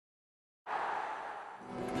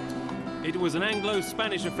It was an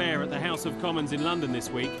Anglo-Spanish affair at the House of Commons in London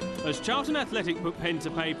this week as Charlton Athletic put pen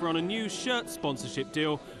to paper on a new shirt sponsorship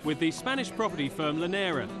deal with the Spanish property firm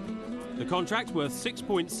Llanera. The contract, worth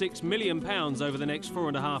 £6.6 million over the next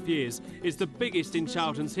 4.5 years, is the biggest in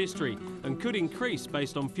Charlton's history and could increase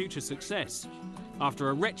based on future success. After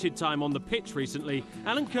a wretched time on the pitch recently,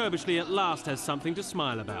 Alan Kirbishley at last has something to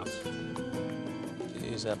smile about.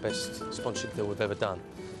 It is our best sponsorship deal we've ever done.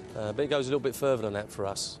 But it goes a little bit further than that for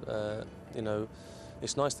us. You know,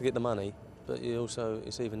 it's nice to get the money, but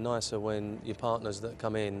it's even nicer when your partners that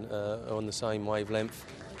come in are on the same wavelength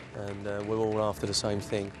and we're all after the same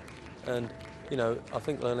thing. And, you know, I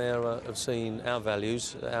think Llanera have seen our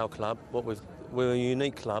values, our club. We're a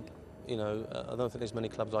unique club. You know, I don't think there's many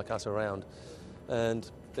clubs like us around. And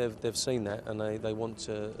they've seen that and they want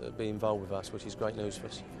to be involved with us, which is great news for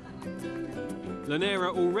us.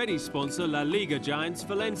 Llanera already sponsor La Liga giants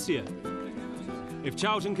Valencia. If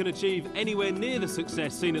Charlton can achieve anywhere near the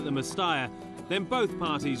success seen at the Mestalla, then both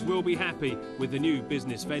parties will be happy with the new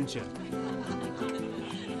business venture.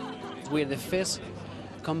 We're the first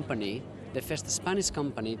company, the first Spanish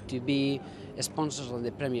company to be sponsors of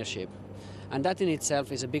the Premiership. And that in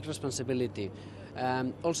itself is a big responsibility.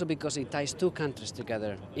 Also because it ties two countries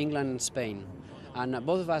together, England and Spain. And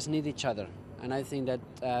both of us need each other. And I think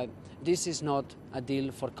that this is not a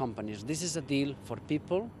deal for companies. This is a deal for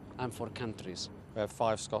people and for countries. We have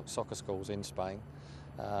 5 soccer schools in Spain,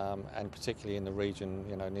 and particularly in the region,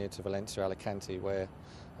 you know, near to Valencia, Alicante, where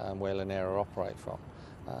Llanera operate from.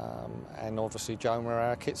 And obviously Joma are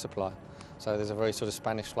our kit supplier. So there's a very sort of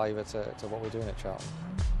Spanish flavour to what we're doing at Charlton.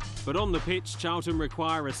 But on the pitch, Charlton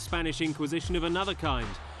require a Spanish inquisition of another kind.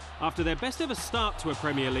 After their best ever start to a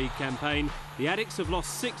Premier League campaign, the Addicts have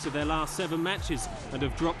lost 6 of their last 7 matches and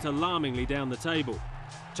have dropped alarmingly down the table.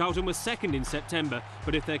 Charlton was second in September,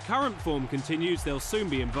 but if their current form continues, they'll soon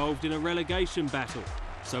be involved in a relegation battle.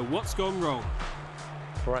 So what's gone wrong?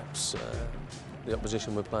 Perhaps the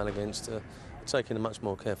opposition we're playing against are taking a much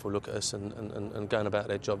more careful look at us and going about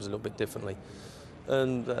their jobs a little bit differently.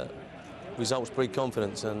 And results breed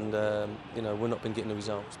confidence, and you know, we've not been getting the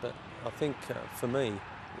results. But I think for me,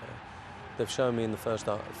 they've shown me in the first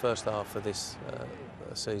half of this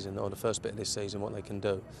season, or the first bit of this season, what they can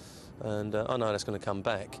do. And I know that's going to come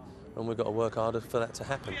back, and we've got to work harder for that to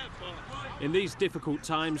happen. In these difficult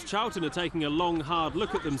times, Charlton are taking a long, hard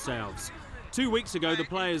look at themselves. 2 weeks ago, the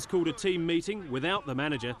players called a team meeting without the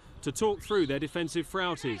manager to talk through their defensive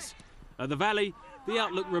frailties. At the Valley, the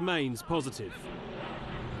outlook remains positive.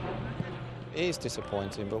 It is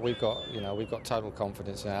disappointing, but we've got total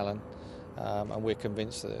confidence in Alan, and we're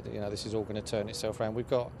convinced that this is all going to turn itself around. We've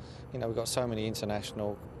got so many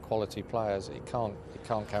international quality players. It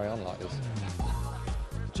can't carry on like this.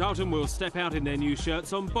 Charlton will step out in their new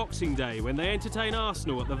shirts on Boxing Day when they entertain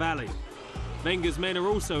Arsenal at the Valley. Wenger's men are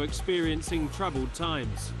also experiencing troubled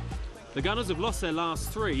times. The Gunners have lost their last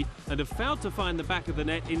 3 and have failed to find the back of the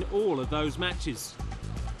net in all of those matches.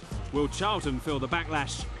 Will Charlton feel the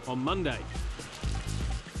backlash on Monday?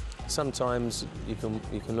 Sometimes you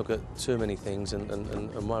can look at too many things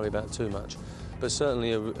and worry about too much, but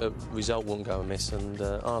certainly a result won't go amiss, and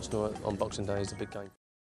Arsenal on Boxing Day is a big game.